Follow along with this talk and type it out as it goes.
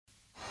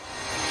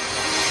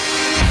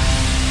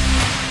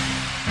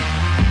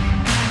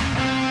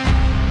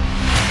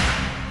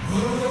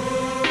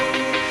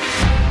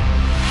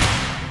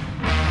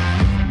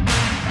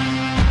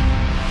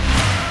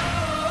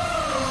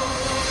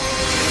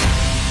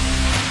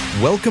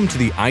Welcome to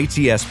the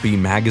ITSP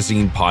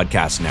Magazine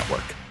Podcast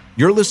Network.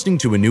 You're listening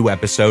to a new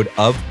episode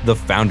of the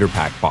Founder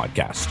Pack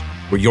Podcast,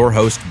 where your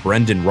host,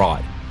 Brendon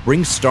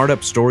brings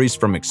startup stories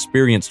from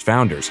experienced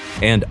founders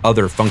and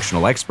other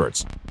functional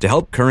experts to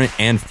help current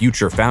and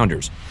future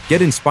founders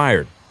get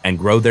inspired and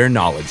grow their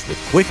knowledge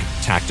with quick,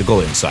 tactical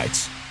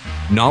insights.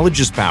 Knowledge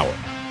is power,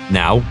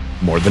 now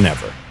more than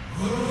ever.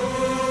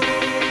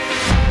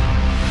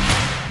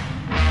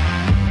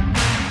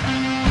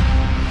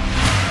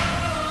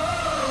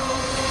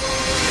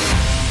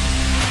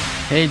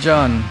 Hey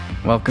John,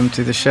 welcome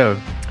to the show.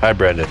 Hi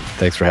Brendon,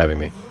 thanks for having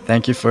me.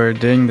 Thank you for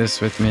doing this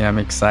with me. I'm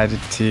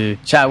excited to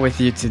chat with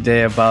you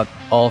today about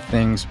all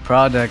things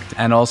product,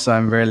 and also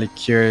I'm really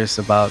curious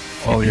about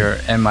all your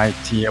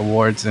MIT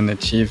awards and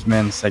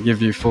achievements. I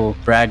give you full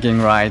bragging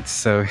rights,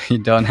 so you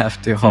don't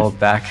have to hold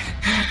back.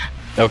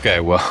 Okay,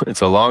 well,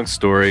 it's a long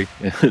story.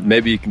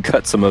 Maybe you can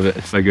cut some of it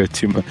if I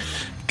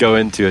go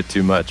into it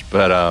too much.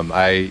 But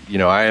I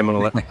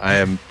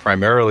am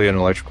primarily an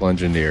electrical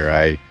engineer.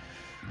 I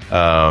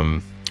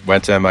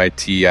went to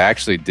MIT. I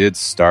actually did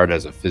start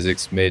as a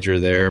physics major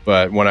there,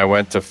 but when I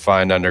went to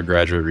find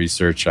undergraduate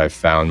research, I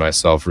found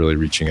myself really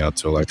reaching out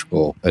to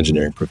electrical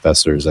engineering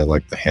professors. I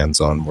liked the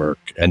hands-on work.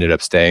 Ended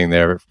up staying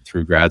there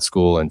through grad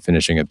school and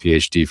finishing a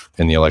PhD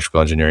in the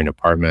electrical engineering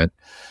department.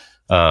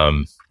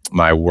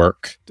 My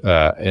work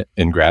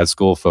in grad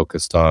school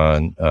focused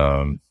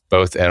on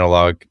both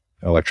analog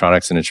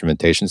electronics and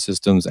instrumentation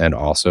systems and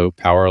also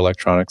power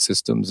electronic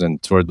systems.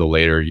 And toward the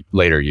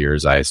later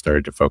years, I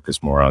started to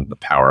focus more on the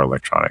power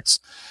electronics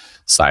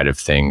side of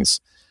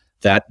things.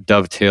 That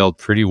dovetailed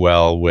pretty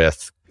well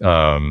with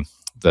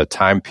the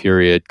time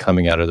period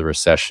coming out of the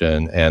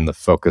recession and the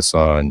focus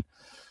on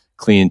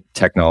clean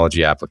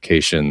technology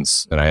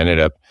applications. And I ended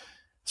up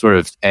sort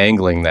of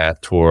angling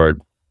that toward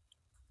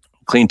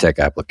clean tech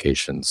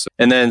applications.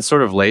 And then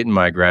sort of late in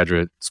my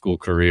graduate school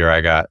career,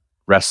 I got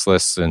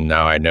restless, and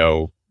now I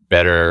know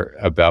better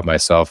about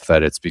myself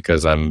that it's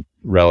because I'm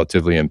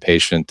relatively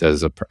impatient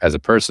as a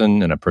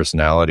person and a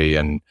personality,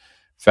 and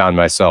found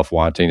myself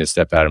wanting to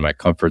step out of my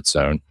comfort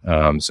zone.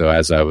 So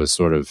as I was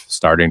sort of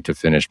starting to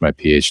finish my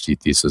PhD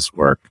thesis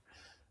work,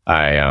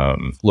 I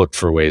looked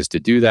for ways to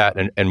do that.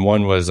 And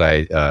one was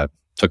I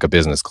took a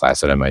business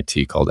class at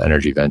MIT called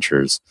Energy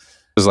Ventures.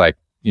 It was like,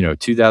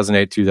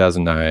 2008,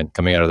 2009,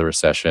 coming out of the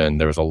recession.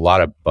 There was a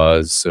lot of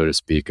buzz, so to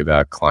speak,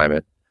 about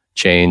climate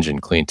change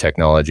and clean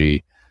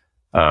technology.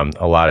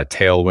 A lot of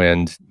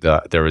tailwind.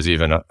 There was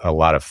even a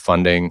lot of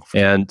funding.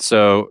 And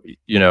so,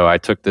 I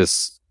took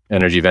this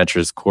Energy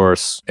Ventures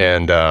course,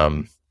 and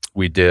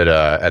we did,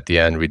 at the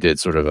end, we did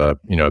sort of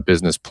a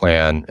business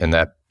plan. And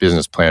that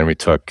business plan we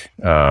took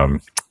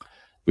and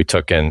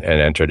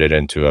entered it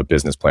into a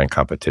business plan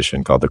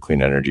competition called the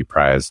Clean Energy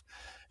Prize.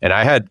 And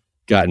I had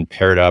gotten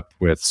paired up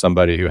with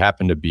somebody who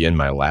happened to be in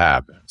my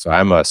lab. So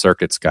I'm a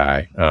circuits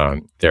guy.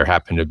 There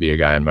happened to be a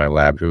guy in my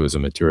lab who was a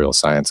material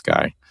science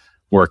guy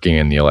working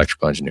in the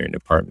electrical engineering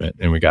department.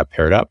 And we got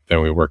paired up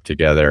and we worked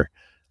together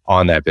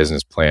on that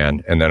business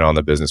plan, and then on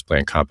the business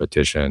plan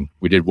competition.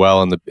 We did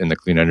well in the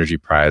Clean Energy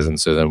Prize. And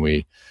so then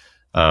we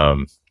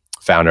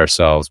found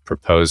ourselves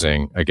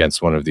proposing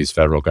against one of these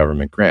federal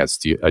government grants,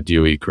 a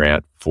DOE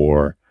grant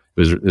it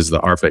was the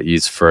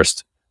ARPA-E's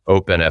first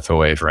open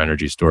FOA for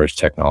energy storage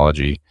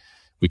technology.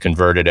 We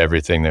converted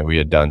everything that we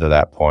had done to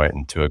that point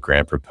into a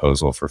grant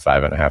proposal for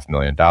 $5.5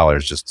 million,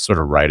 just sort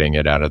of writing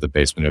it out of the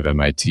basement of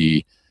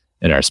MIT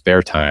in our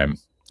spare time.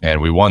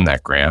 And we won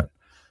that grant.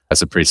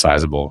 That's a pretty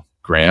sizable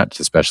grant,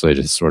 especially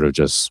to sort of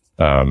just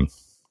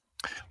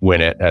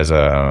win it as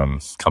a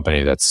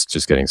company that's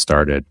just getting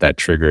started. That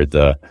triggered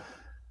the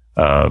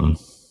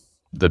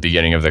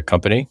beginning of the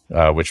company,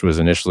 which was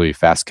initially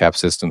FastCap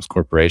Systems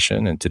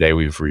Corporation. And today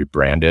we've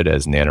rebranded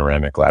as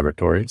Nanoramic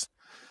Laboratories.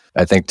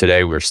 I think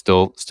today we're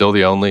still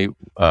the only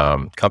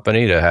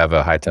company to have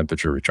a high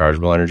temperature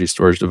rechargeable energy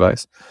storage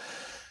device.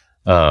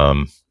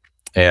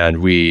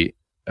 And we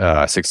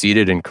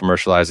succeeded in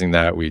commercializing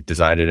that. We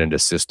designed it into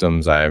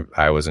systems. And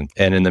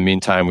in the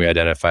meantime, we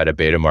identified a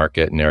beta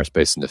market in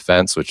aerospace and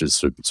defense, which is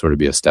sort of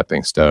be a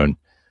stepping stone,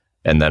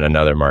 and then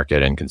another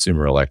market in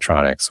consumer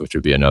electronics, which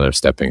would be another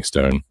stepping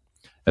stone.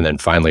 And then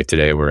finally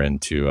today we're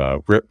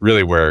into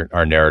really where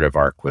our narrative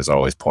arc was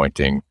always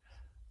pointing,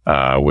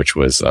 which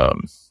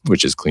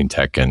is clean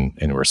tech,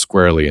 and we're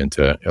squarely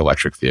into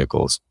electric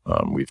vehicles.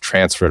 We've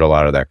transferred a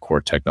lot of that core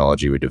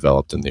technology we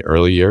developed in the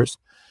early years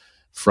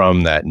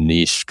from that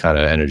niche kind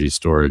of energy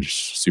storage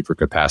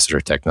supercapacitor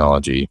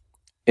technology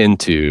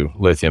into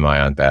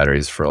lithium-ion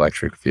batteries for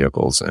electric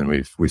vehicles, and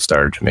we've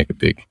started to make a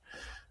big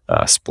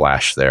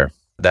splash there.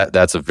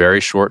 That's a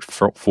very short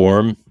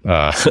form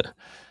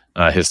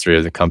history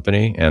of the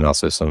company, and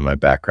also some of my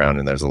background.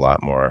 And there's a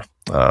lot more.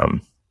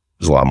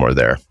 There's a lot more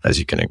there, as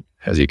you can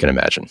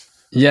imagine.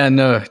 Yeah,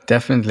 no,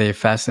 definitely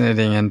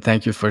fascinating, and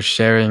thank you for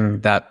sharing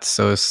that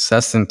so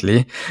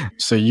succinctly.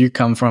 So you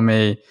come from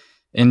a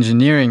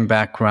engineering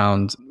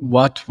background.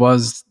 What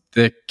was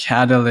the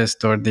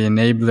catalyst or the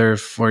enabler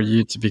for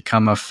you to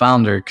become a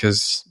founder?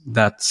 Because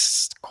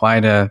that's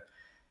quite a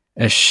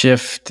a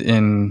shift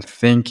in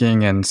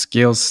thinking and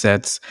skill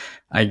sets.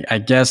 I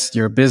guess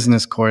your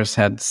business course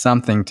had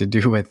something to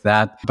do with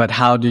that, but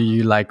how do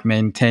you like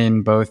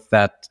maintain both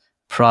that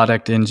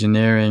product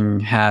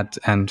engineering hat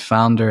and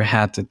founder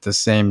hat at the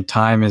same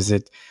time? Is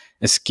it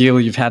a skill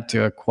you've had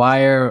to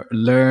acquire,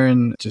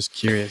 learn? Just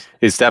curious.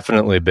 It's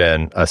definitely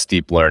been a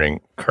steep learning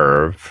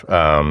curve.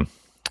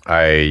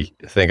 I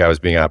think I was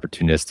being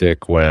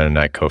opportunistic when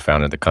I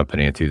co-founded the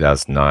company in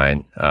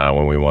 2009,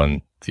 when we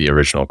won the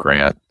original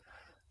grant.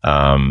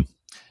 I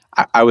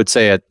would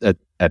say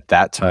at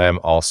that time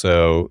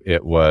also,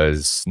 it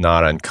was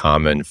not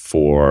uncommon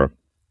for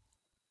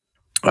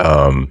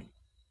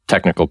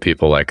technical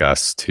people like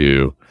us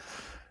to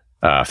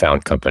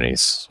found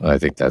companies. I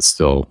think that's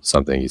still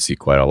something you see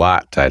quite a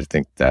lot. I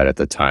think that at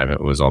the time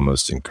it was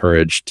almost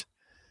encouraged,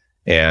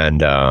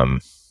 and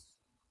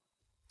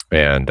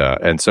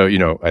so, you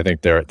know, I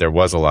think there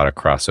was a lot of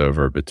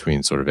crossover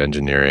between sort of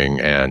engineering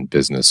and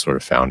business sort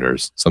of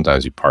founders.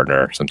 Sometimes you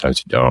partner,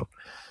 sometimes you don't.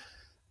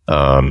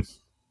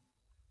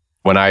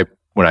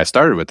 When I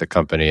started with the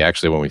company,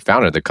 actually, when we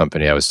founded the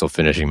company, I was still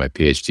finishing my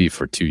PhD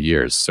for 2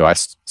 years. So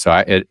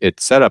it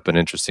set up an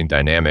interesting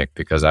dynamic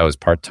because I was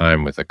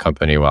part-time with the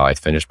company while I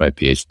finished my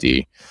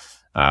PhD.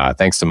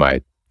 Thanks to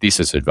my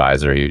thesis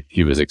advisor,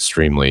 he was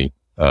extremely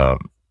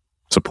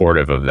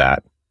supportive of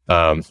that.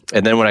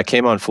 And then when I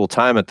came on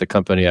full-time at the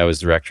company, I was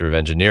director of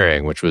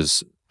engineering, which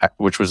was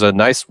a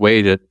nice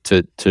way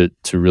to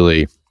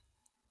really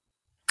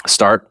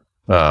start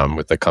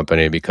with the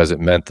company, because it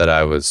meant that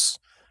I was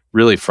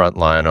really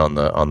frontline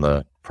on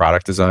the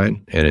product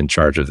design and in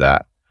charge of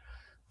that,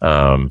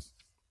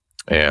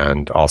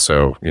 and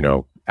also, you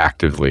know,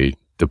 actively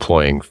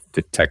deploying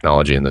the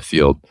technology in the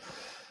field.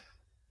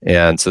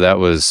 And so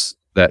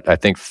that I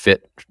think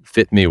fit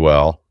me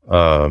well.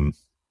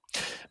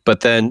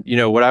 But then, you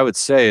know, what I would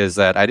say is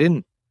that I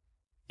don't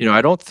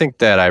think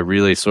that I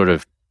really sort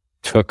of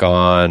took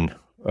on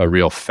a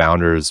real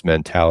founder's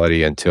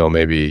mentality until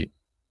maybe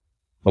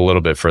a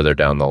little bit further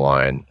down the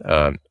line.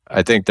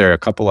 I think there are a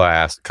couple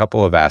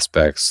of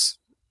aspects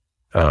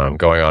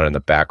going on in the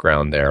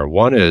background there.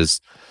 One is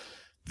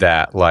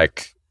that,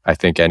 like, I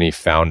think any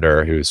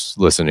founder who's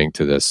listening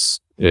to this,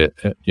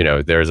 you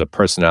know, there's a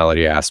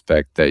personality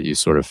aspect that you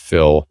sort of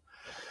fill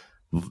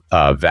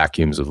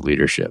vacuums of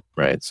leadership,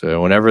 right?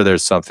 So whenever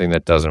there's something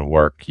that doesn't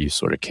work, you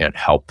sort of can't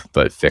help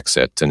but fix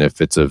it. And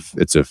if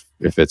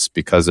it's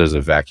because there's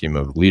a vacuum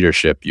of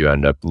leadership, you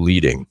end up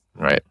leading,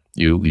 right?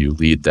 You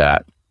lead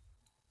that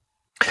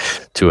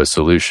to a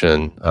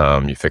solution.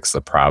 You fix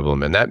the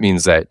problem, and that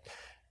means that,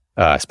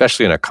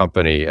 especially in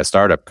a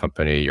startup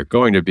company, you're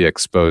going to be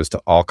exposed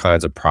to all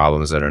kinds of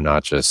problems that are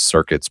not just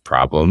circuits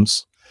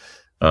problems.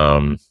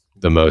 The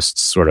most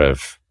sort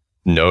of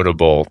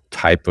notable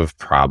type of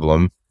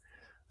problem,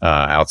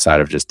 outside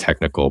of just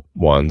technical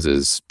ones,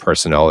 is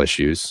personnel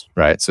issues,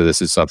 right? So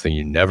this is something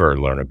you never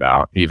learn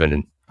about,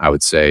 even I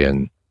would say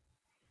in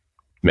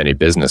many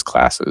business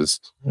classes.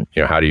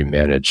 You know, how do you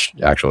manage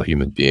actual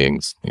human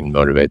beings and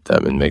motivate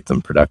them and make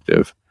them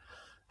productive?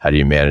 How do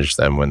you manage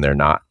them when they're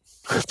not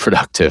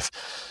productive?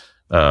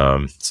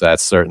 So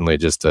that's certainly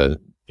just an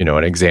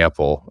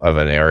example of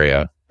an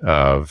area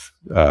of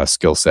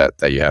skill set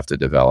that you have to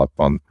develop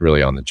on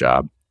the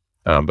job.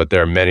 But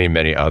there are many,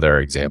 many other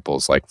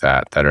examples like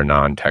that are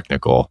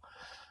non-technical.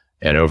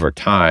 And over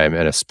time,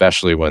 and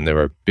especially when there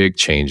were big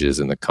changes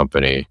in the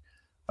company,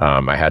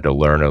 I had to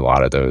learn a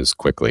lot of those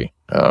quickly.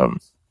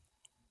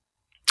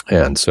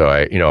 And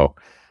so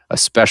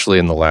especially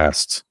in the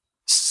last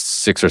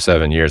 6 or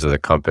 7 years of the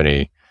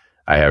company,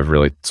 I have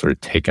really sort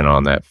of taken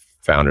on that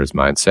founder's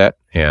mindset.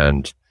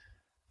 And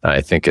I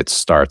think it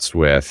starts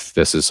with,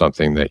 this is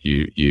something that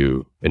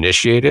you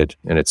initiated,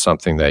 and it's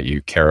something that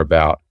you care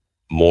about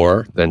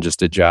more than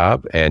just a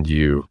job, and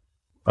you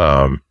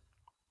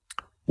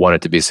want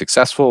it to be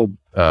successful,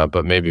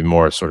 but maybe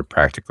more sort of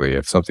practically.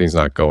 If something's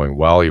not going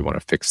well, you want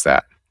to fix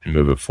that and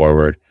move it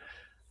forward,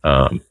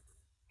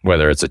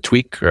 whether it's a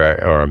tweak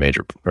or a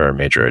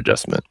major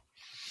adjustment.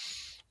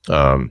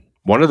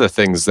 One of the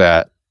things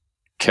that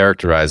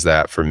characterized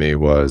that for me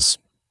was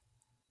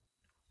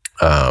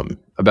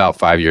about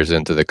 5 years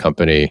into the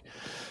company.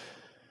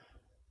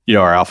 You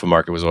know, our alpha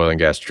market was oil and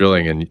gas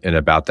drilling, and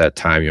about that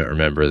time, you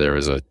remember there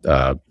was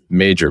a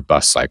major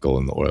bust cycle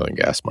in the oil and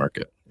gas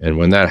market. And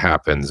when that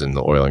happens in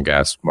the oil and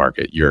gas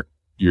market, you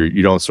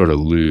don't sort of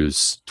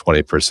lose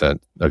 20%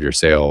 of your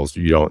sales.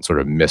 You don't sort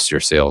of miss your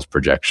sales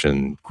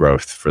projection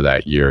growth for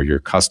that year. Your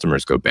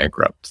customers go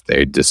bankrupt;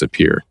 they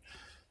disappear.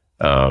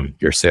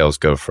 Your sales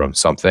go from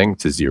something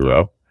to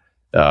zero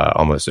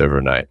almost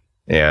overnight.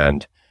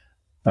 And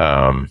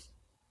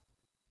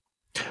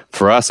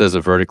for us as a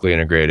vertically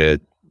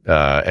integrated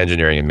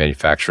engineering and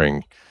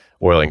manufacturing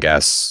oil and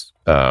gas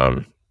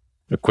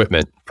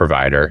equipment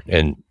provider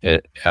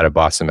out of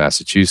Boston,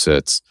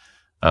 Massachusetts,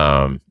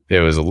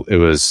 it was a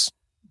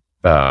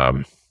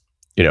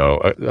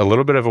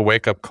little bit of a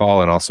wake up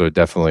call, and also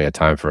definitely a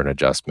time for an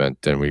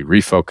adjustment. And we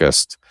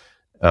refocused,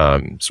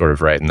 sort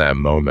of right in that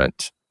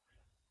moment,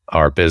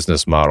 our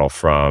business model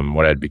from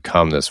what had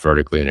become this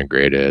vertically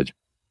integrated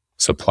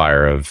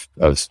supplier of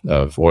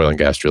oil and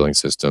gas drilling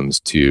systems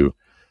to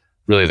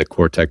really the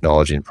core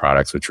technology and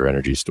products, which are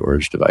energy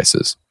storage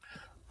devices.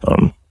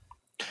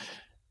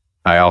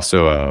 I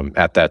also,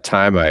 at that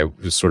time, I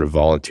was sort of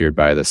volunteered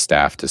by the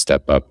staff to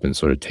step up and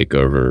sort of take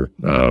over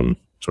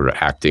sort of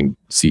acting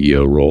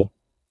CEO role.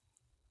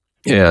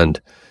 And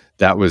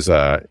that was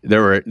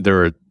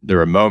there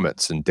were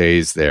moments and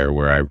days there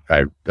where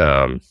I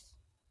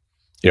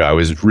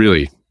was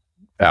really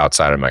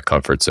outside of my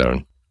comfort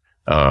zone.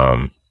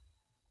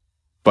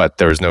 But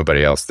there was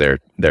nobody else there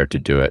to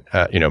do it.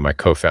 My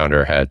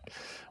co-founder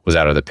was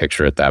out of the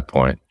picture at that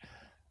point.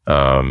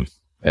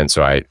 And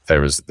so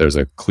there's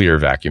a clear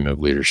vacuum of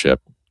leadership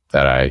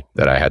that I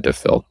had to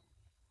fill.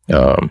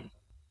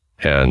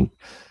 And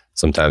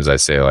sometimes I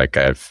say, like,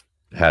 I've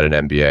had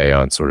an MBA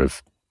on sort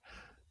of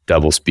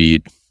double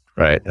speed,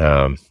 right?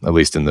 At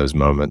least in those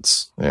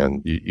moments.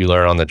 And you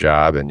learn on the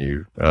job, and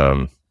you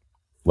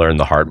learn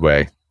the hard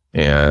way.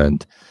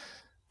 And,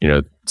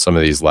 some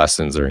of these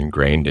lessons are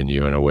ingrained in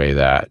you in a way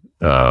that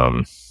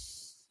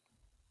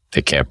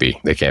they can't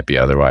be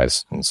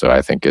otherwise. And so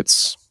I think it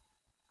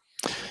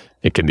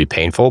can be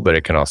painful, but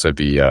it can also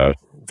be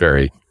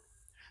very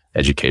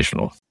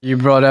educational. You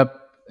brought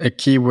up a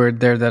keyword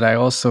there that I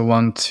also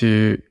want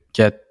to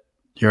get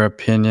your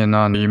opinion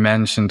on. You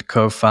mentioned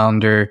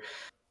co-founder.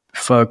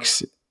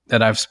 Folks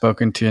that I've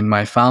spoken to in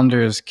my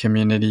founders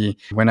community,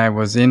 when I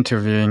was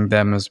interviewing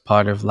them as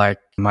part of like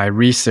my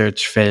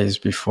research phase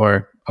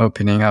before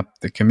opening up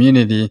the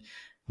community,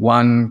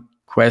 one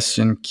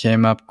question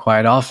came up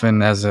quite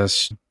often as a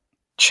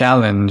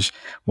challenge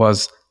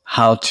was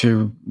how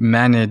to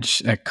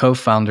manage a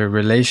co-founder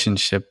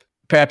relationship.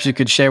 Perhaps you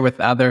could share with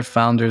other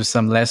founders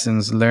some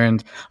lessons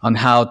learned on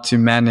how to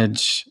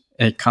manage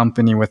a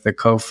company with a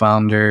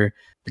co-founder,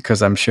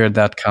 because I'm sure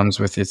that comes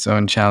with its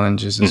own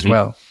challenges as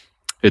well.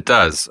 It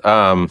does.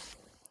 So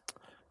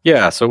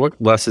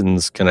what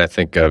lessons can I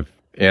think of?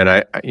 And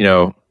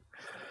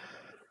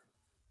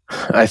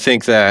I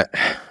think that,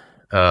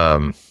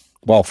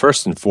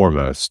 first and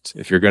foremost,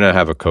 if you're going to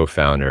have a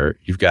co-founder,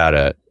 you've got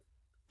to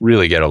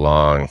really get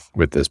along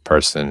with this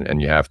person,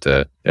 and it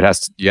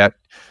has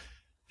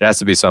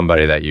to be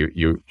somebody that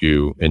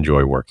you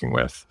enjoy working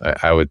with.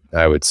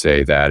 I would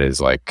say that is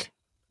like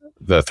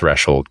the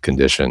threshold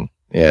condition.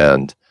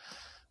 And,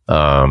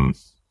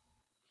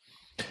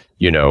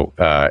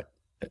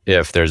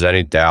 if there's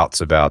any doubts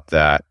about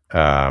that,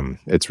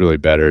 it's really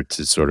better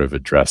to sort of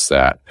address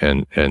that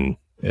and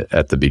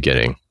at the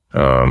beginning.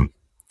 So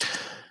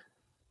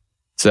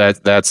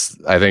that's,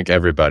 I think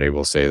everybody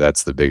will say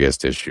that's the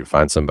biggest issue.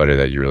 Find somebody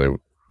that you really,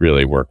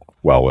 really work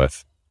well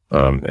with,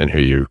 and who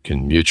you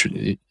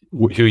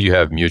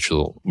have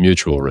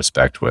mutual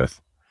respect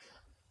with.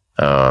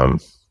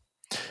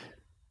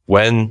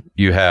 When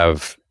you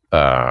have,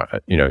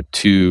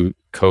 two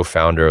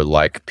co-founder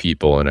like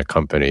people in a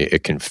company,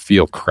 it can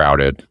feel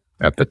crowded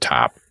at the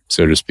top,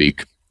 so to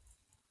speak.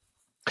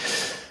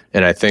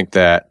 And I think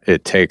that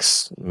it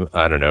takes,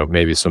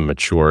 maybe some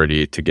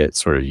maturity to get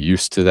sort of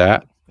used to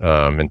that,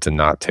 and to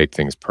not take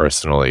things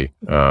personally.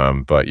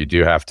 But you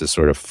do have to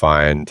sort of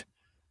find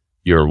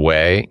your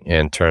way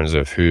in terms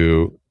of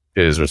who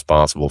is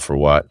responsible for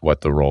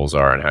what the roles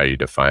are and how you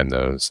define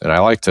those. And I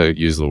like to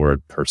use the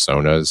word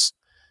personas.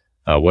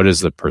 What is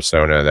the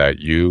persona that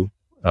you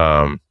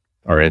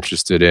are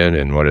interested in,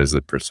 and what is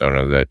the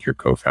persona that your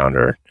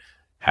co-founder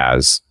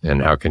has,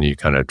 and how can you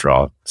kind of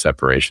draw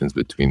separations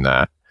between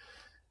that?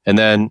 And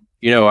then,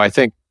 I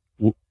think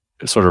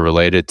sort of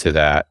related to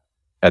that,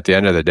 at the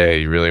end of the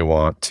day, you really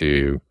want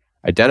to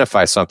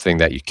identify something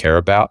that you care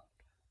about,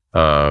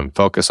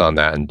 focus on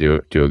that, and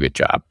do a good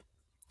job.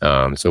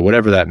 So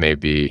whatever that may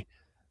be,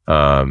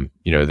 and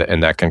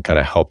that can kind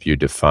of help you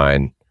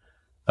define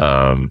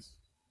the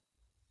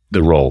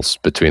roles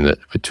between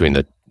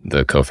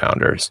the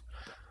co-founders.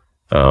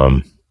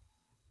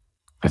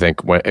 I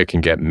think it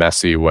can get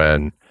messy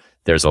when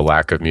there's a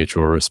lack of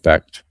mutual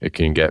respect. It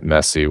can get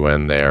messy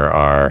when there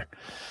are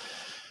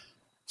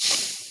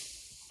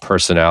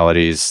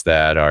personalities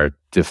that are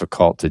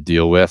difficult to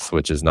deal with,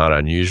 which is not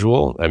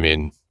unusual. I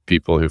mean,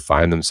 people who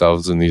find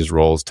themselves in these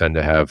roles tend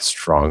to have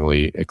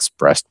strongly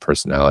expressed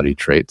personality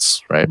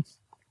traits, right?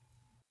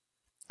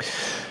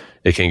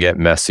 It can get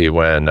messy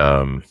when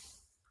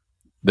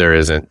there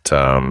isn't,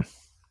 when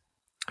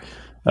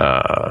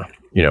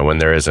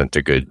there isn't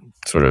a good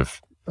sort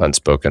of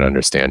unspoken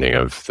understanding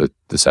of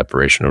the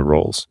separation of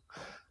roles.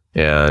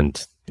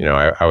 And,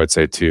 I would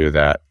say too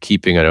that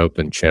keeping an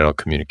open channel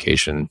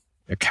communication,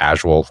 a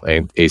casual,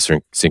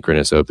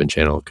 asynchronous open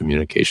channel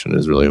communication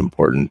is really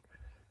important.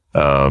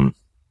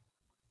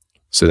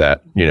 So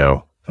that,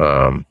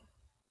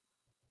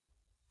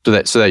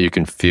 so that you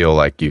can feel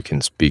like you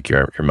can speak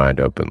your mind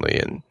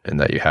openly, and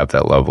that you have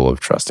that level of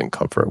trust and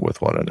comfort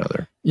with one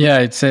another. Yeah,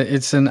 it's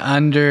an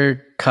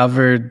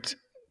undercovered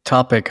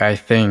topic, I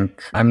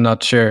think. I'm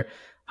not sure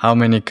how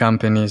many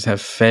companies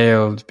have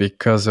failed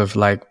because of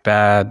like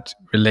bad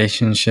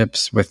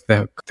relationships with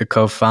the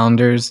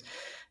co-founders.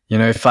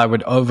 If I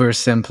would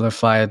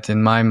oversimplify it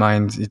in my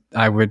mind,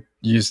 I would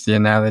use the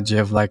analogy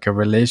of like a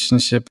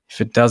relationship.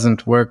 If it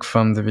doesn't work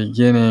from the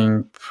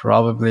beginning,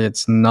 probably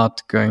it's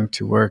not going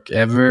to work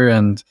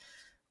ever.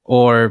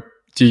 Or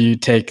do you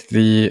take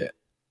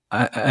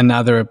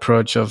another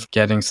approach of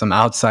getting some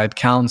outside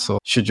counsel?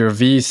 Should your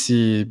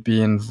VC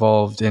be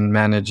involved in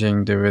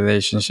managing the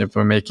relationship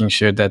or making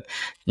sure that,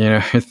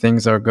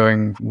 things are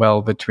going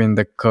well between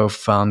the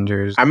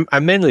co-founders?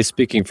 I'm mainly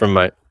speaking from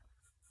my...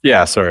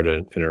 Yeah, sorry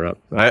to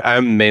interrupt.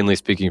 I'm mainly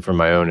speaking from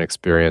my own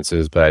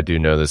experiences, but I do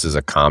know this is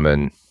a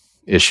common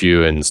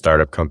issue in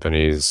startup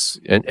companies,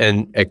 and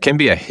it can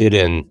be a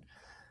hidden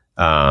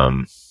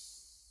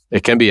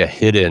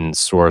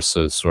source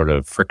of sort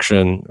of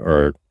friction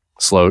or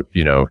slow,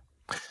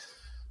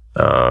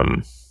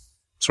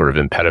 sort of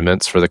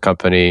impediments for the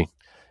company.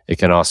 It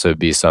can also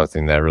be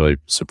something that really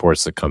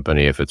supports the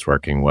company if it's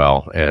working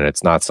well, and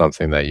it's not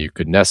something that you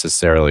could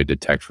necessarily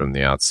detect from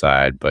the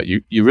outside, but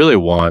you really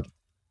want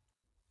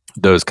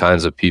those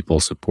kinds of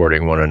people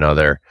supporting one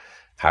another,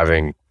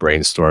 having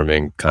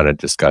brainstorming kind of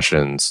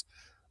discussions,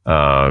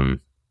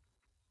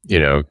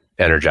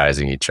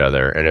 energizing each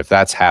other. And if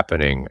that's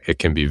happening, it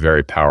can be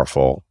very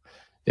powerful.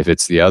 If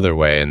it's the other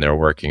way and they're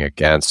working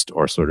against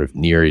or sort of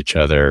near each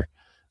other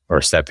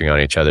or stepping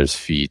on each other's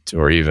feet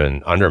or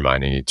even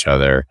undermining each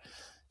other,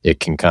 it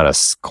can kind of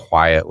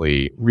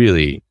quietly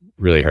really,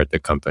 really hurt the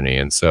company.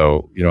 And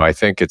so, I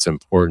think it's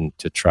important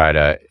to try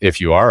to,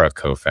 if you are a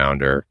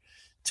co-founder,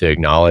 to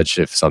acknowledge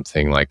if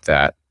something like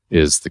that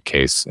is the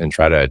case and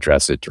try to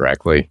address it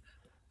directly,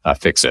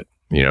 fix it,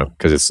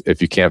 because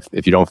if you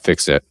don't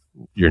fix it,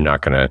 you're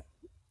not going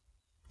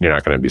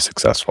to be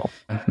successful.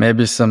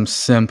 Maybe some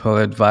simple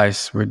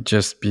advice would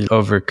just be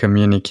over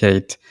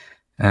communicate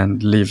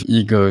and leave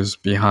egos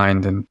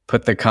behind and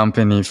put the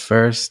company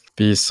first,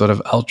 be sort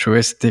of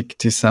altruistic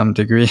to some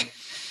degree.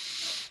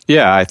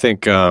 Yeah, I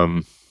think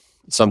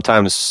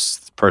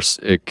sometimes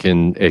it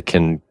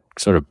can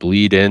sort of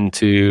bleed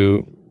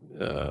into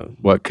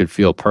what could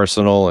feel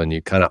personal, and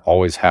you kind of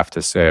always have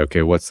to say,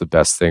 okay, what's the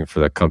best thing for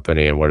the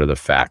company, and what are the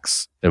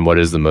facts, and what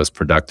is the most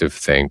productive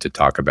thing to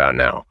talk about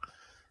now?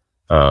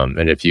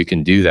 And if you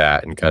can do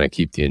that and kind of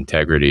keep the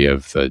integrity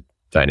of the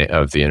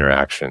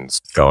interactions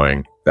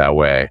going that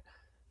way,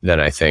 then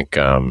I think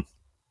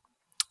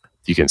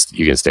you can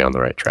stay on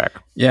the right track.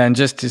 Yeah, and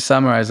just to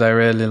summarize, I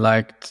really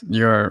liked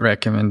your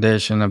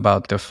recommendation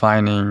about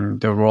defining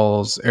the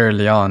roles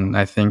early on.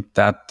 I think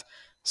that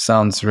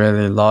sounds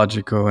really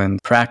logical and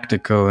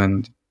practical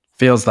and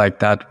feels like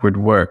that would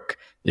work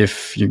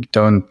if you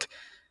don't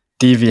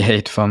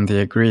deviate from the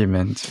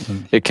agreement.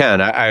 It can.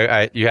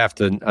 You have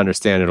to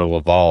understand it'll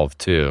evolve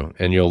too,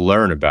 and you'll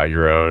learn about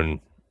your own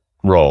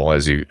role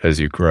as you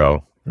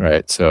grow,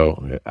 right?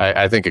 So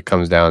I think it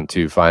comes down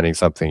to finding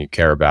something you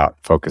care about,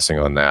 focusing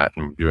on that,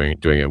 and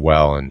doing it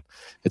well. And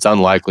it's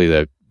unlikely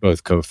that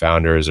both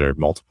co-founders or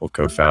multiple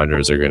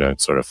co-founders are going to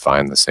sort of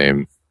find the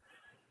same.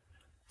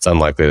 It's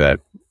unlikely that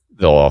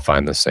they'll all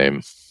find the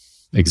same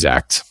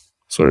exact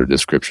sort of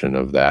description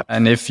of that.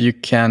 And if you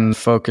can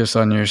focus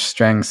on your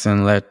strengths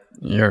and let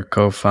your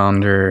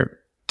co-founder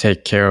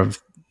take care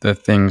of the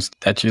things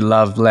that you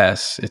love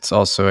less, it's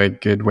also a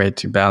good way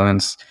to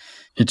balance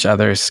each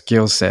other's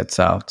skill sets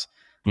out.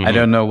 Mm-hmm. I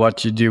don't know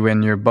what you do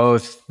when you're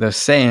both the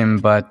same,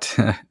 but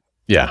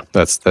yeah,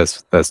 that's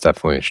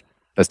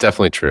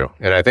definitely true.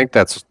 And I think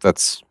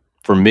that's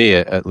for me,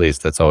 at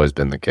least, that's always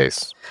been the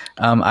case.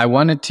 I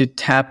wanted to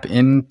tap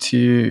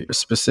into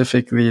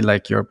specifically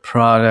like your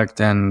product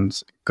and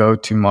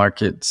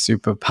go-to-market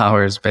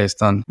superpowers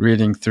based on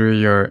reading through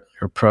your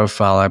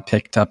profile. I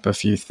picked up a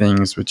few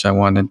things which I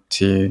wanted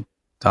to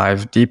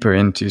dive deeper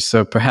into.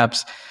 So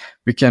perhaps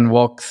we can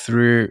walk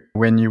through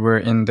when you were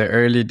in the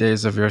early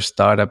days of your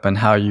startup and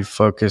how you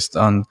focused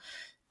on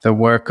the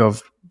work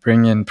of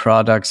bringing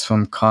products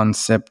from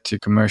concept to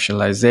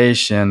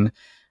commercialization.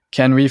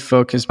 Can we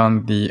focus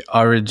on the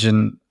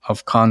origin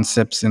of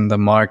concepts in the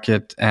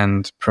market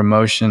and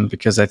promotion?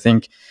 Because I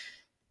think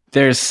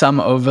there's some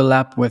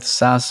overlap with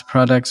SaaS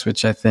products,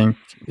 which I think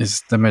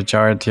is the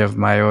majority of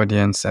my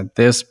audience at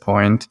this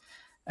point.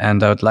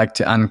 And I would like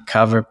to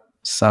uncover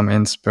some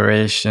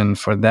inspiration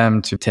for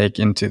them to take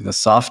into the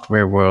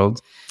software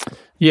world.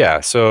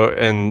 Yeah. So,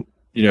 and,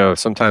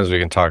 sometimes we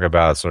can talk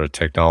about sort of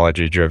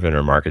technology-driven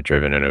or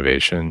market-driven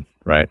innovation,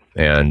 right?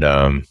 And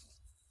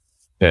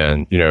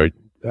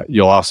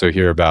you'll also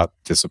hear about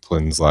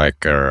disciplines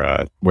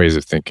or ways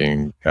of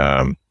thinking.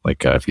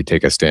 If you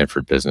take a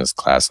Stanford business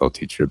class, they'll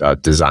teach you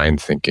about design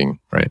thinking,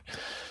 right?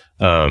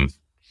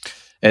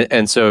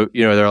 And so,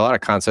 there are a lot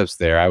of concepts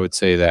there. I would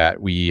say that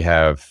we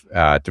have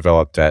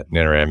developed at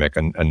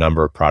Nanoramic a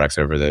number of products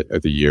over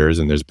the years,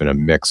 and there's been a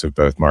mix of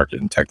both market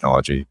and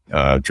technology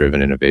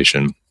driven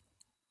innovation.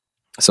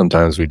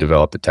 Sometimes we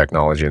develop the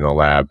technology in the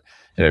lab,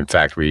 and in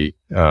fact, we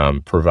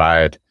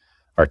provide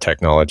our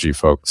technology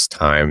folks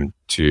time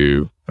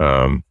to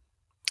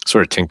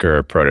sort of tinker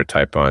or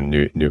prototype on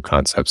new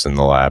concepts in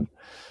the lab.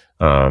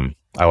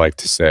 I like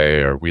to say,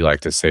 or we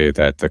like to say,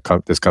 that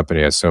this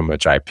company has so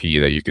much IP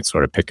that you can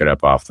sort of pick it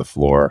up off the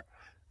floor,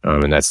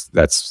 and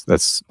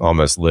that's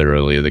almost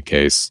literally the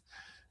case.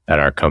 at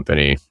our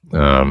company.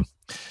 And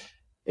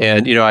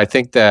I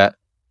think that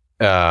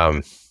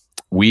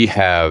we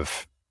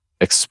have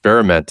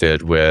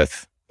experimented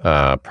with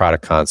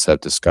product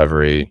concept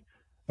discovery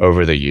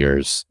over the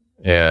years.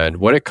 And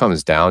what it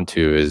comes down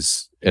to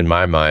is, in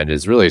my mind,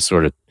 is really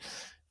sort of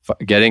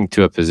getting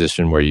to a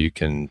position where you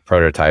can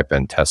prototype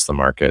and test the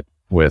market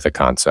with a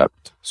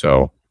concept.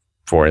 So,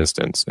 for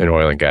instance, in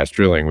oil and gas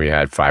drilling, we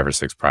had 5 or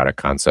 6 product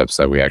concepts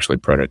that we actually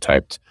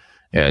prototyped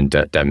and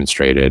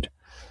demonstrated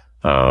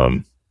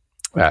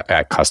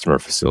at customer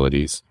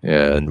facilities,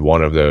 and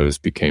one of those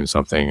became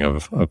something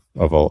of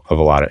a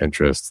lot of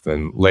interest.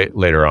 Then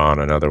later on,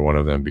 another one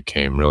of them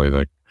became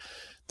really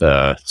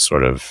the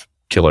sort of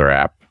killer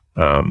app.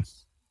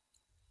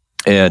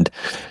 And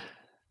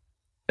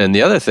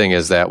the other thing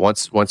is that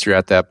once you're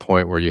at that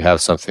point where you have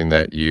something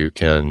that you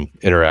can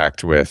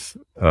interact with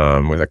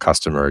a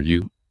customer,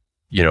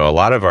 a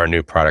lot of our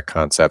new product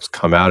concepts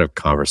come out of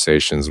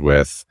conversations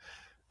with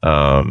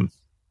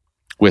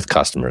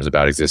customers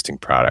about existing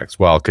products.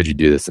 Well, could you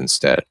do this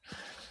instead?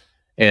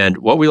 And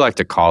what we like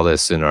to call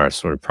this in our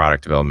sort of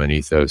product development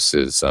ethos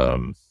is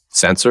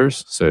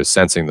sensors. So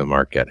sensing the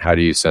market. How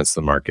do you sense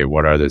the market?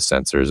 What are the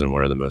sensors and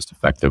what are the most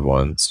effective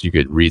ones? You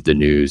could read the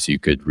news. You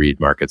could read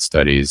market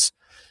studies.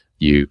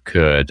 You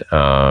could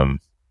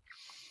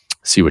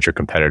see what your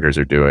competitors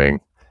are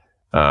doing.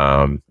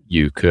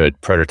 You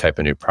could prototype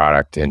a new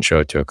product and show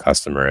it to a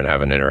customer and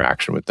have an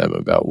interaction with them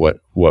about what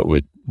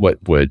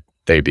would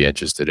they be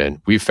interested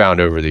in. We've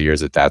found over the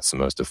years that that's the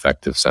most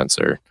effective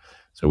sensor.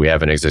 So we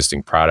have an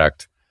existing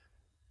product.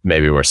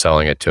 Maybe we're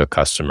selling it to a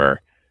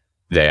customer.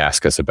 They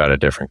ask us about a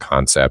different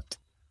concept.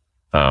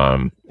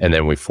 And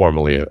then we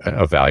formally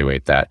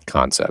evaluate that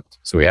concept.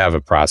 So we have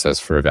a process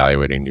for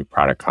evaluating new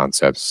product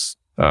concepts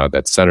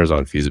that centers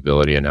on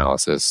feasibility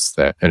analysis,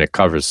 and it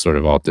covers sort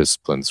of all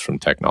disciplines from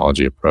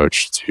technology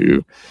approach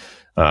to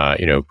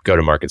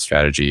go-to-market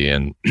strategy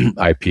and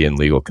IP and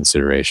legal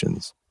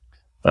considerations.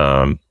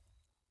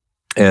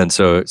 And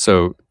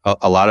so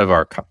a lot of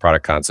our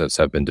product concepts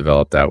have been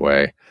developed that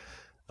way,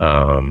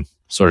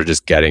 sort of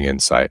just getting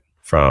insight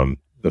from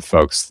the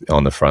folks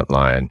on the front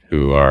line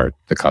who are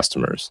the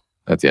customers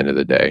at the end of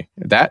the day.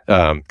 That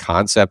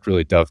concept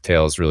really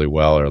dovetails really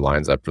well, or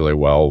lines up really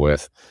well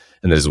with,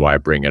 and this is why I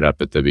bring it up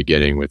at the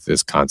beginning, with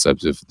this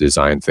concept of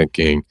design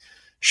thinking,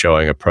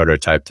 showing a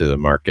prototype to the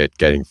market,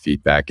 getting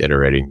feedback,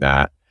 iterating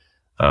that,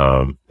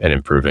 and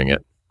improving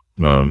it.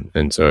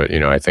 And so,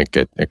 I think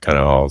it's kind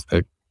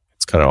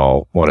of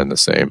all one and the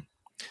same.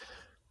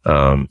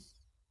 And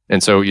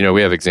so,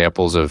 we have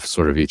examples of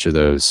sort of each of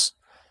those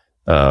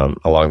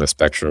along the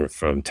spectrum,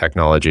 from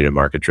technology to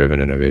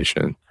market-driven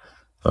innovation.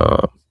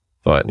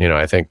 But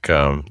I think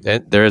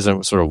there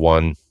isn't sort of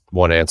one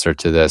answer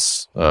to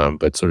this,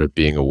 but sort of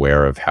being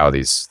aware of how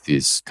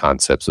these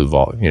concepts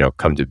evolve,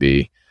 come to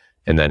be,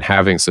 and then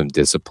having some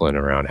discipline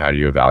around how do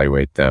you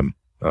evaluate them,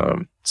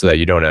 so that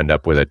you don't end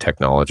up with a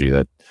technology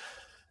that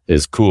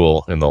is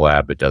cool in the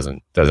lab but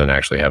doesn't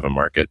actually have a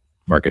market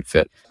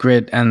fit.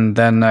 Great. And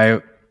then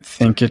I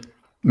think it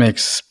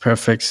makes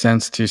perfect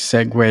sense to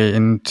segue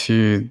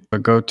into a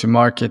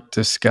go-to-market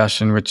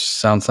discussion, which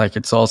sounds like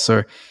it's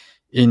also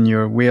in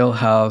your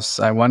wheelhouse.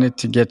 I wanted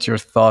to get your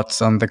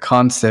thoughts on the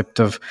concept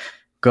of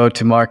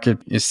go-to-market,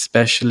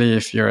 especially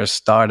if you're a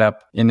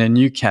startup in a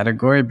new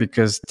category,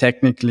 because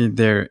technically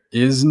there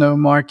is no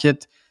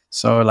market.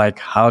 So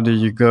how do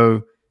you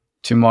go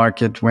to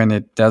market when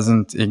it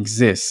doesn't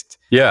exist?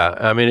 Yeah.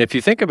 I mean, if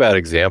you think about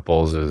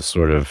examples as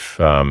sort of,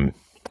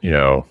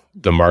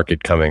 the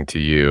market coming to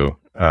you,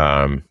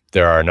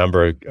 there are a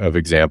number of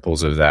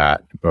examples of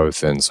that,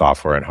 both in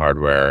software and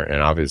hardware.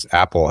 And obviously,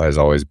 Apple has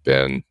always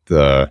been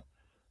the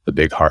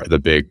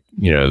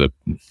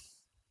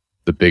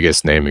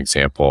biggest name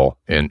example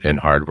in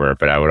hardware.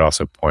 But I would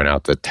also point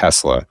out that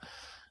Tesla,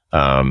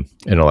 in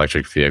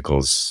electric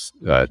vehicles,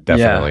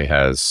 definitely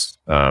has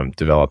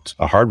developed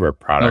a hardware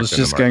product. I was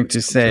just going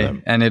to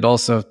say, and it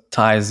also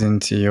ties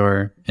into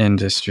your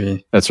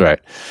industry. That's right.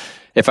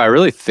 If I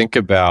really think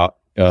about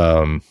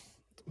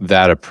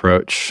that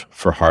approach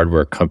for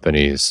hardware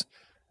companies,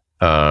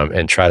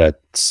 and try to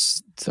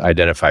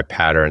identify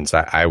patterns,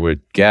 I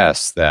would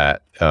guess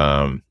that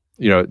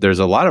there's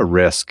a lot of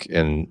risk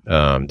in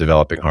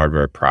developing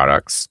hardware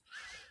products.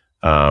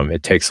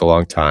 It takes a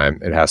long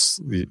time.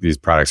 These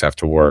products have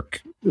to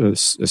work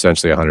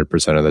essentially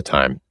 100% of the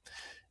time,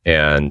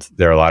 and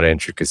there are a lot of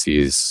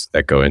intricacies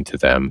that go into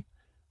them.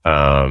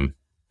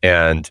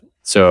 And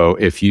so,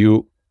 if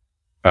you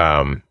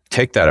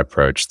take that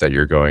approach that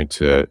you're going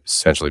to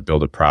essentially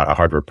build a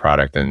hardware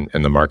product, and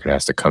the market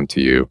has to come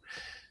to you,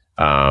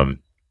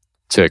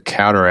 to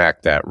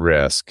counteract that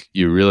risk,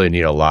 you really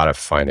need a lot of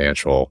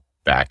financial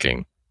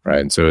backing, right?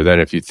 And so then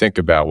if you think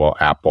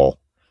about, Apple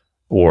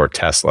or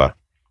Tesla.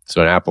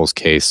 So in Apple's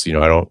case,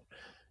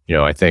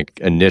 I think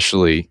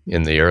initially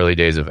in the early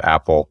days of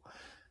Apple,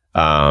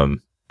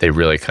 they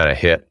really kind of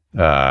hit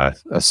a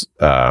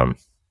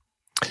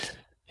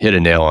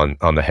nail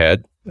on the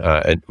head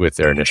with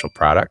their initial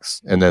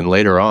products, and then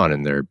later on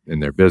in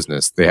their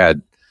business, they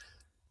had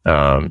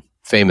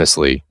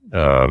famously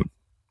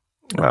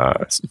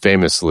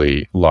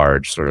famously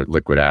large sort of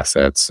liquid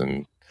assets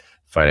and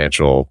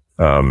financial,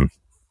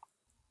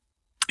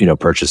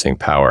 purchasing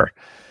power.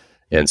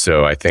 And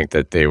so I think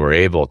that they were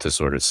able to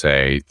sort of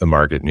say, the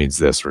market needs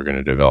this, we're going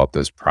to develop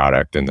this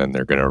product, and then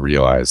they're going to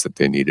realize that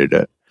they needed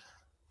it.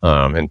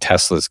 In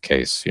Tesla's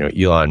case,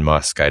 Elon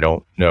Musk, I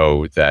don't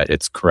know that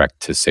it's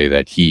correct to say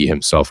that he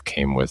himself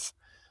came with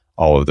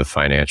all of the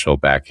financial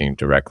backing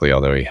directly,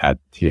 although he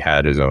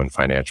had his own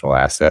financial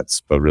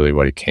assets, but really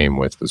what he came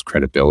with was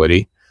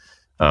credibility.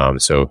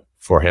 So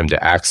for him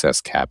to access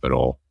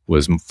capital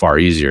was far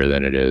easier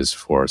than it is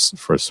for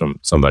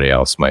somebody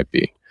else might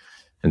be.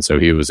 And so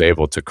he was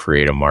able to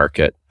create a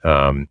market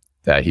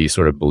that he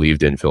sort of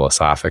believed in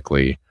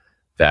philosophically,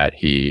 that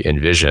he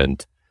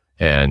envisioned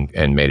and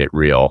made it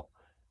real.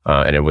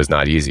 And it was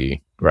not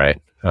easy,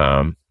 right?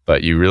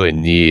 But you really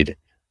need,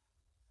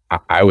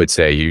 I would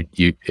say,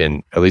 you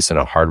in at least in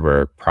a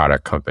hardware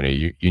product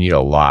company, you need a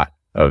lot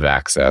of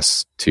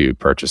access to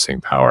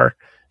purchasing power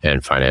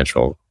and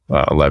financial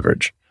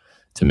leverage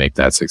to make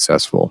that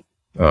successful.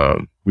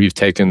 We've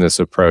taken this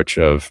approach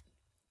of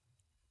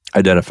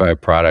identify a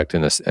product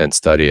and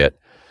study it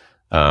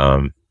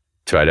to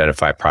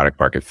identify product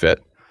market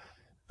fit,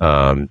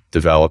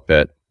 develop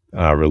it,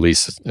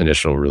 release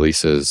initial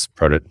releases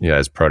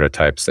as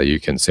prototypes that you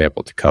can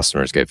sample to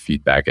customers, get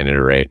feedback and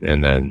iterate,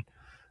 and then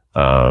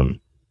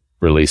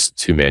release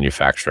to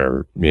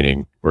manufacturer,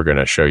 meaning we're going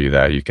to show you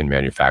that you can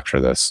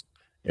manufacture this,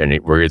 and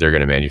we're either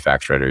going to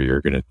manufacture it or you're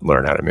going to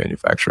learn how to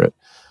manufacture it.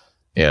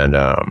 And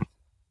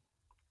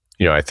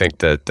I think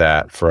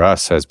that for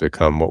us has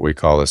become what we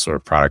call this sort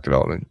of product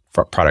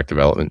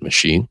development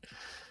machine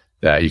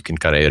that you can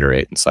kind of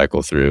iterate and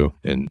cycle through.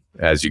 And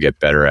as you get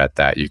better at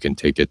that, you can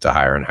take it to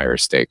higher and higher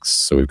stakes.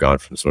 So we've gone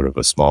from sort of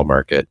a small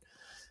market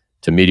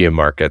to medium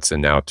markets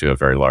and now to a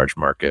very large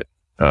market,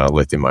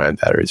 lithium-ion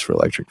batteries for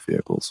electric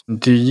vehicles.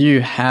 Do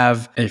you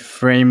have a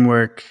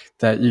framework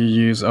that you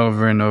use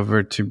over and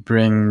over to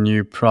bring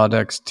new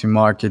products to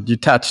market? You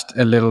touched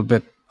a little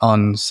bit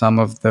on some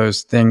of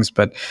those things,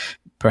 but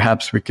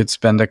perhaps we could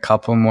spend a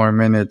couple more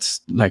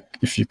minutes, like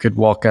if you could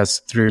walk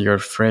us through your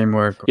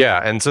framework. Yeah,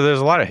 and so there's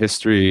a lot of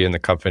history in the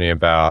company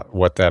about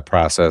what that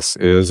process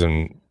is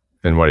and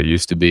what it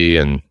used to be.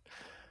 And,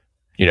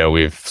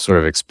 we've sort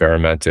of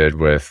experimented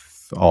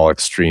with all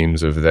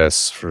extremes of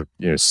this for,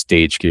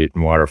 stage gate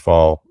and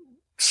waterfall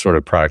sort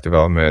of product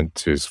development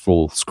to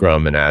full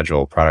Scrum and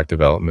Agile product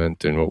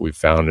development. And what we've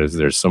found is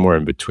there's somewhere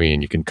in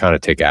between. You can kind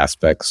of take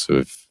aspects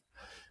of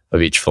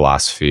each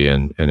philosophy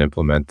and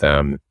implement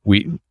them.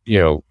 We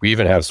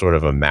even have sort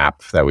of a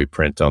map that we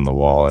print on the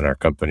wall in our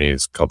company.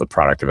 It's called the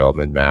product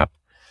development map.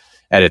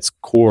 At its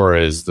core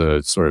is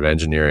the sort of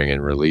engineering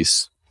and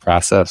release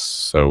process.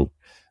 So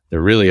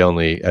they're really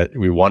only,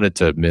 we wanted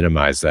to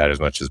minimize that as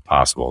much as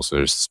possible. So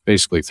there's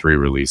basically 3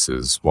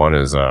 releases. One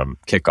is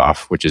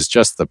kickoff, which is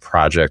just the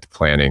project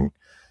planning,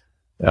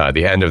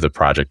 the end of the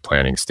project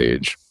planning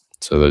stage.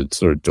 So the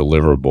sort of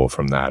deliverable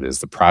from that is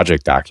the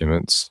project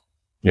documents,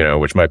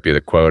 which might be the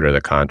quote or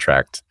the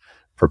contract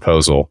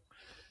proposal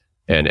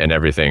and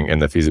everything in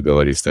the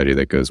feasibility study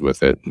that goes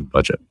with it and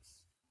budget.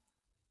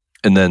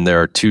 And then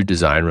there are 2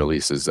 design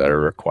releases that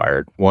are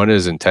required. One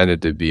is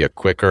intended to be a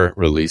quicker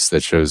release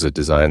that shows a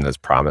design that's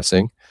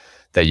promising,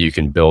 that you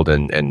can build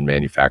and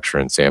manufacture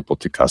and sample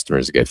to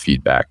customers to get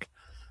feedback.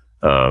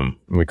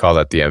 We call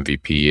that the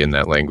MVP, and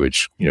that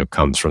language,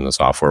 comes from the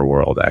software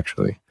world,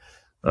 actually.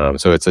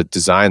 So it's a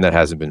design that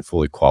hasn't been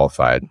fully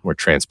qualified. We're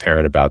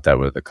transparent about that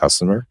with the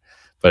customer,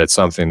 but it's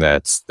something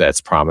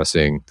that's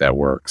promising, that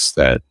works,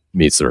 that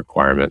meets the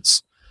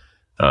requirements,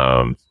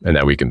 and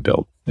that we can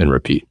build and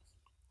repeat.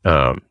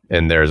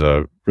 And there's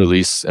a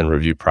release and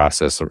review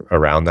process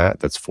around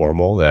that's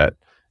formal, that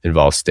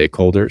involves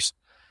stakeholders.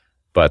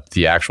 But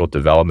the actual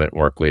development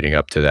work leading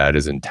up to that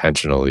is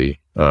intentionally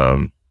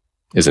it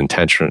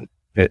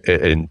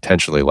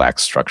intentionally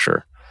lacks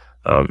structure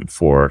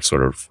for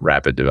sort of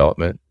rapid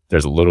development.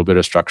 There's a little bit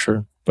of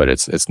structure, but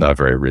it's not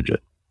very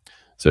rigid.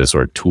 So there's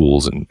sort of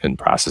tools and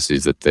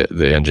processes that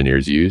the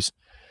engineers use.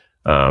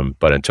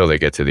 But until they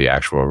get to the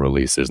actual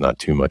release, there's not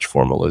too much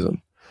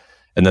formalism.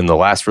 And then the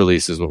last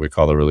release is what we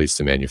call the release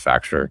to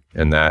manufacture.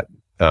 And that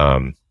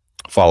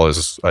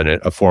follows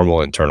a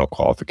formal internal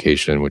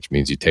qualification, which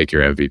means you take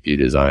your MVP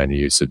design and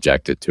you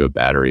subject it to a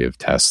battery of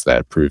tests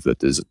that prove that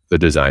the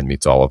design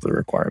meets all of the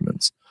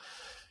requirements.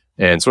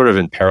 And sort of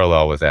in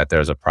parallel with that,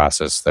 there's a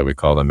process that we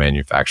call the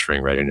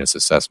manufacturing readiness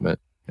assessment.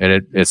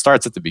 And it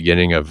starts at the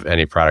beginning of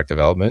any product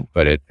development,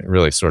 but it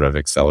really sort of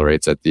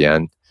accelerates at the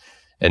end.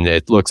 And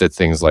it looks at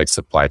things like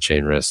supply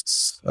chain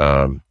risks,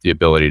 the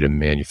ability to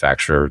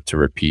manufacture, to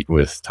repeat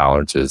with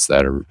tolerances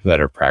that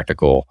are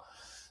practical,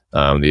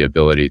 the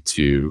ability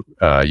to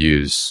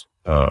use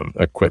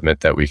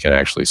equipment that we can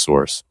actually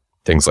source,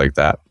 things like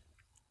that.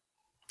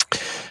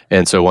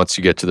 And so once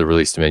you get to the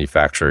release to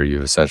manufacture,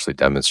 you've essentially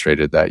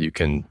demonstrated that you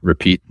can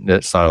repeat.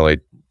 This not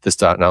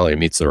only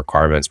meets the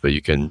requirements, but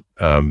you can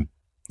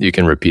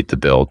repeat the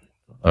build.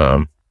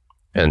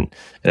 And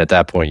at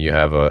that point, you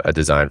have a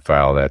design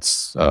file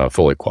that's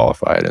fully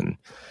qualified and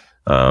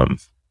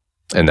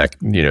and that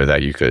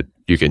that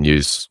you can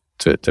use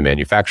to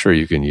manufacture.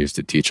 You can use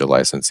to teach a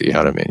licensee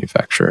how to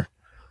manufacture.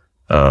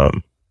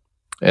 And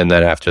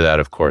then after that,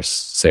 of course,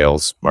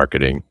 sales,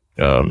 marketing,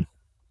 and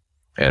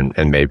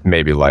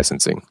maybe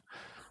licensing.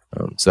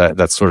 So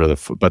that's sort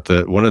of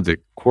one of the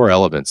core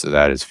elements of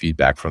that is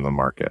feedback from the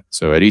market.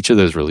 So at each of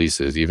those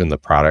releases, even the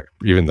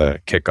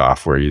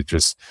kickoff where you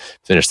just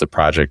finish the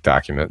project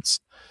documents,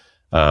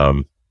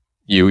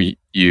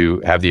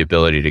 you have the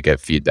ability to get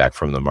feedback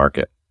from the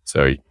market.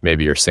 So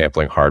maybe you're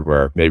sampling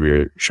hardware, maybe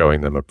you're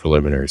showing them a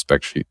preliminary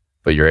spec sheet,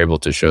 but you're able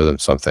to show them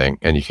something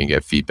and you can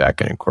get feedback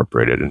and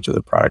incorporate it into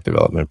the product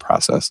development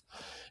process.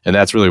 And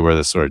that's really where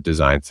the sort of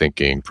design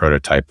thinking,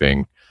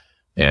 prototyping,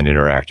 and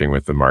interacting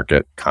with the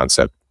market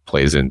concept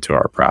plays into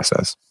our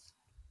process.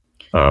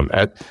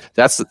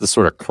 That's the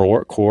sort of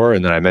core.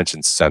 And then I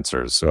mentioned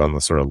sensors. So on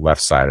the sort of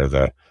left side of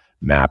the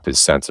map is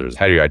sensors.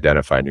 How do you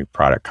identify new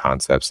product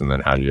concepts? And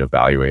then how do you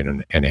evaluate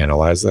and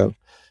analyze them?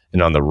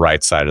 And on the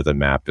right side of the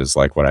map is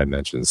like what I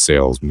mentioned,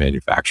 sales,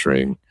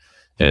 manufacturing,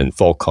 and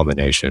full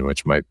culmination,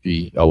 which might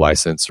be a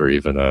license or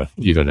even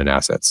an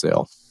asset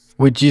sale.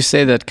 Would you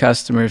say that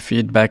customer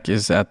feedback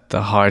is at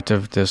the heart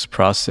of this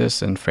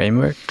process and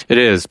framework? It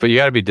is, but you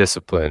got to be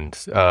disciplined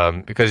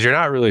because you're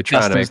not really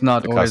trying Customer's to make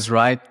not always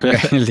right.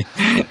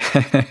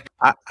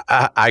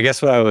 I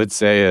guess what I would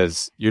say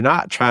is you're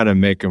not trying to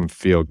make them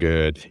feel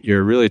good.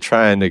 You're really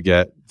trying to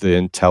get the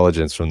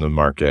intelligence from the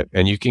market,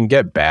 and you can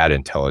get bad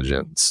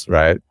intelligence,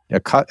 right?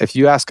 If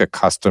you ask a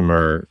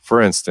customer,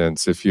 for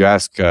instance, if you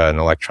ask an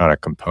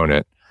electronic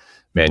component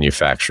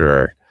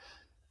manufacturer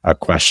a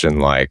question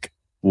like,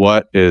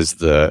 what is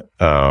the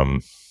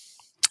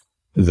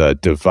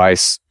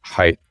device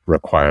height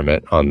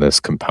requirement on this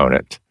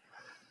component?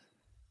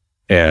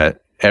 And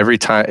every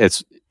time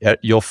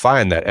you'll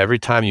find that every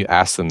time you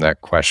ask them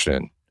that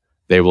question,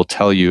 they will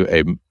tell you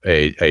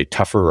a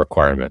tougher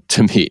requirement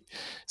to meet.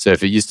 So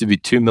if it used to be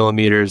 2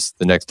 millimeters,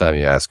 the next time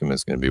you ask them,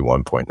 it's going to be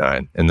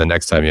 1.9. And the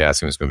next time you ask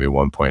them, it's going to be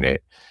 1.8.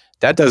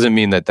 That doesn't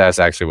mean that that's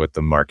actually what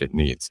the market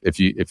needs. If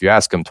you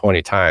ask them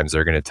 20 times,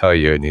 they're going to tell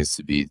you it needs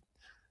to be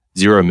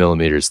 0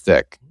 millimeters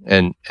thick.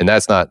 And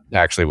that's not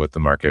actually what the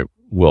market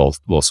will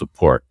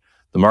support.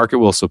 The market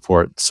will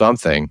support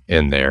something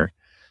in there.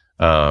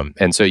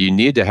 And so you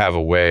need to have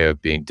a way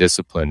of being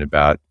disciplined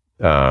about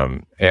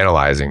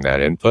analyzing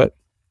that input.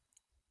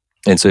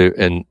 And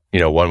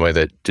one way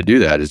to do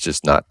that is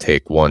just not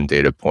take one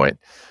data point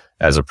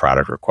as a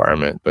product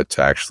requirement, but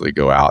to actually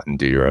go out and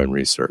do your own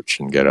research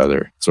and get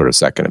other sort of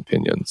second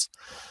opinions.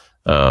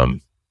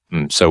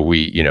 So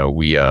we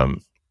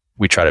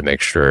try to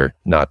make sure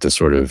not to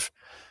sort of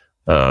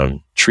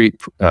treat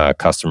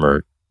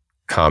customer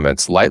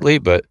comments lightly,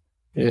 but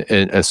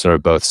in sort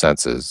of both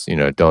senses.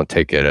 Don't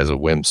take it as a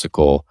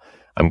whimsical,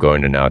 I'm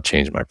going to now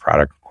change my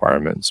product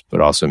requirements, but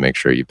also make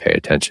sure you pay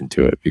attention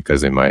to it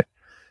because they might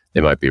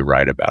be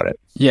right about it.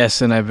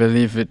 Yes, and I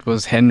believe it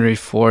was Henry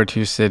Ford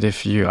who said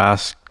if you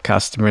ask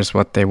customers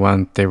what they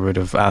want, they would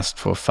have asked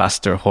for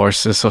faster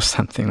horses or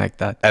something like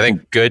that. I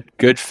think good,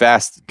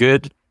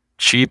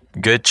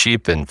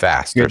 cheap, and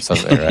fast or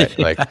something, right?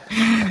 Like,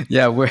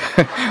 yeah, we're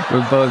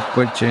both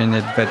butchering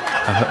it, but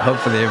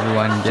hopefully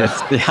everyone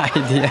gets the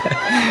idea.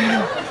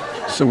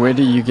 So where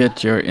do you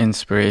get your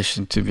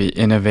inspiration to be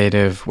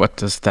innovative? What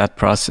does that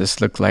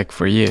process look like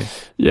for you?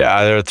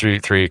 Yeah, there are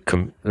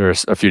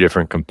there's a few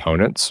different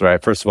components,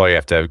 right? First of all, you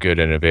have to have good,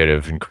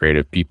 innovative, and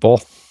creative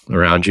people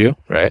around you,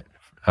 right?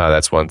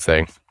 That's one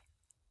thing.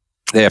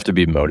 They have to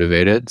be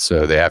motivated,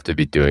 so they have to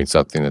be doing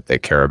something that they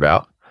care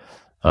about.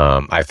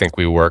 I think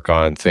we work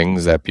on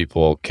things that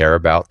people care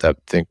about that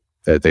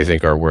they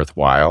think are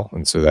worthwhile,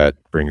 and so that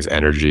brings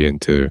energy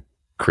into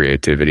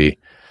creativity.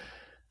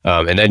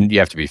 And then you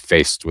have to be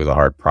faced with a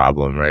hard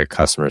problem, right? A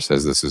customer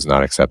says, this is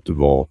not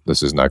acceptable,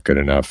 this is not good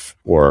enough,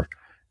 or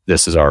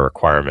this is our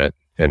requirement,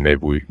 and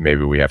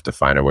maybe we have to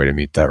find a way to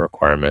meet that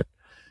requirement.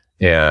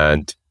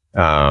 And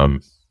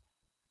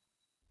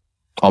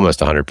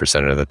almost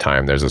 100% of the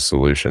time, there's a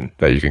solution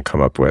that you can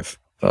come up with.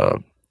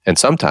 And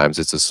sometimes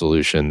it's a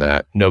solution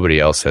that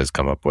nobody else has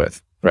come up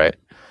with, right?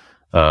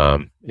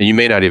 And you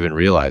may not even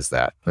realize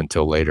that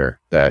until later,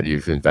 that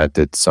you've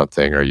invented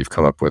something or you've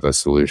come up with a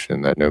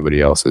solution that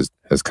nobody else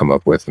has come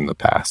up with in the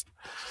past.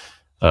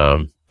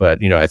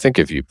 But I think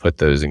if you put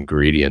those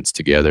ingredients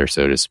together,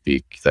 so to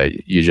speak,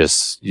 that you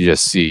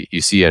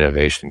see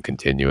innovation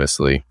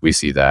continuously. We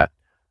see that.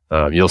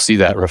 You'll see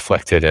that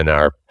reflected in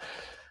our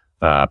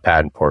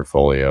patent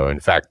portfolio. In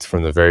fact,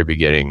 from the very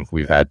beginning,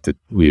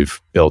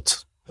 we've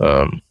built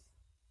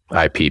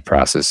IP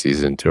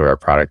processes into our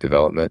product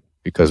development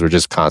because we're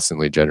just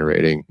constantly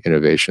generating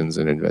innovations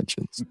and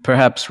inventions.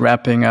 Perhaps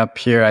wrapping up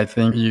here, I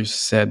think you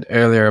said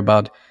earlier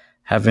about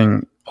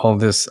having all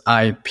this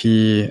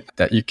IP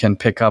that you can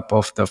pick up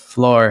off the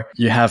floor.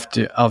 You have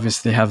to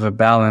obviously have a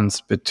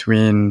balance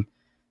between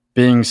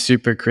being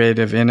super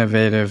creative,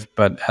 innovative,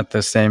 but at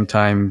the same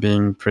time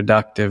being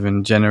productive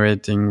and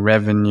generating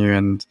revenue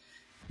and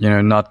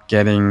not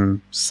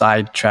getting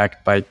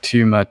sidetracked by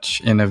too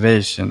much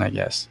innovation, I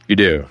guess. You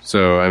do.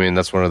 So,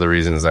 that's one of the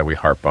reasons that we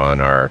harp on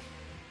our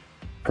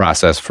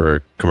process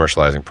for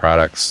commercializing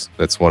products.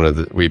 That's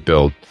we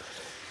build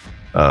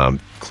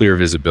clear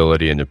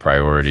visibility into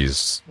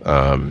priorities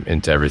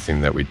into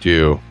everything that we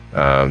do.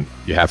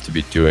 You have to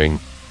be doing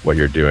what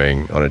you're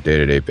doing on a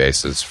day-to-day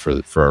basis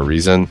for a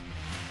reason,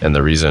 and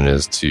the reason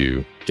is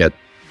to get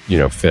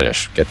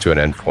to an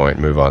end point,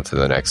 move on to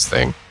the next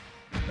thing,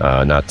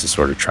 not to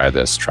sort of try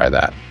this, try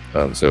that.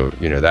 So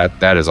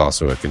that is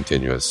also a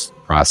continuous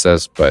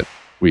process, but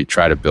we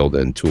try to build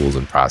in tools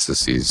and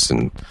processes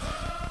and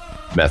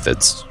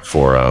methods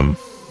for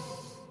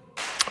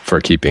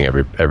keeping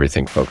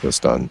everything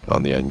focused on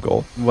the end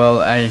goal.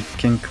 Well, I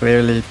can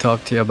clearly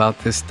talk to you about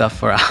this stuff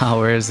for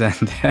hours,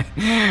 and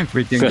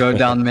we can go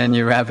down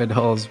many rabbit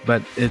holes,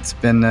 but it's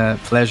been a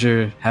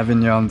pleasure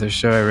having you on the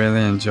show. I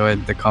really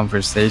enjoyed the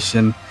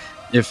conversation.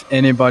 If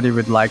anybody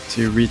would like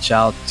to reach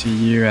out to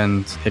you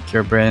and pick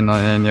your brain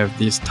on any of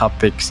these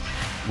topics,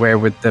 where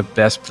would the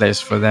best place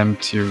for them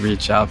to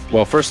reach out be?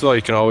 Well, first of all,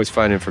 you can always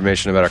find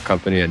information about our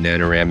company at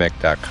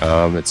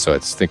nanoramic.com.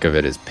 Think of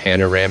it as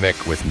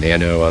panoramic with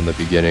nano on the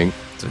beginning.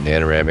 So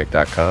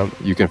nanoramic.com.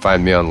 You can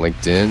find me on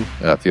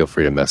LinkedIn. Feel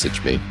free to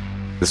message me.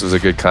 This was a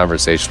good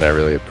conversation. I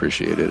really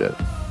appreciated it.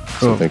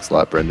 Cool. So thanks a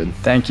lot, Brendon.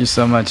 Thank you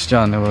so much,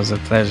 John. It was a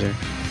pleasure.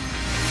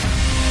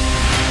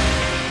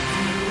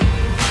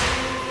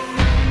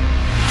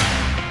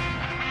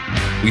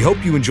 We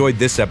hope you enjoyed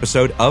this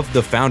episode of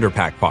the Founder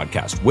Pack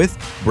podcast with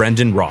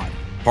Brendon Rod,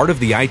 part of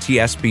the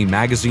ITSP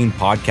Magazine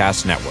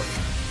Podcast Network.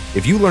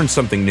 If you learned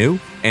something new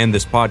and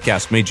this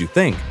podcast made you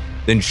think,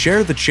 then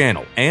share the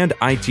channel and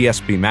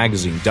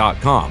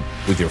itspmagazine.com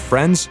with your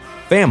friends,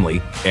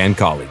 family, and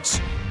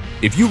colleagues.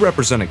 If you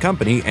represent a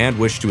company and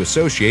wish to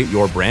associate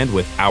your brand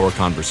with our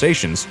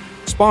conversations,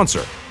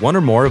 sponsor one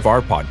or more of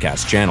our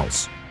podcast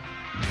channels.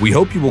 We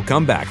hope you will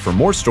come back for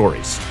more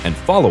stories and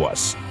follow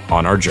us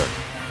on our journey.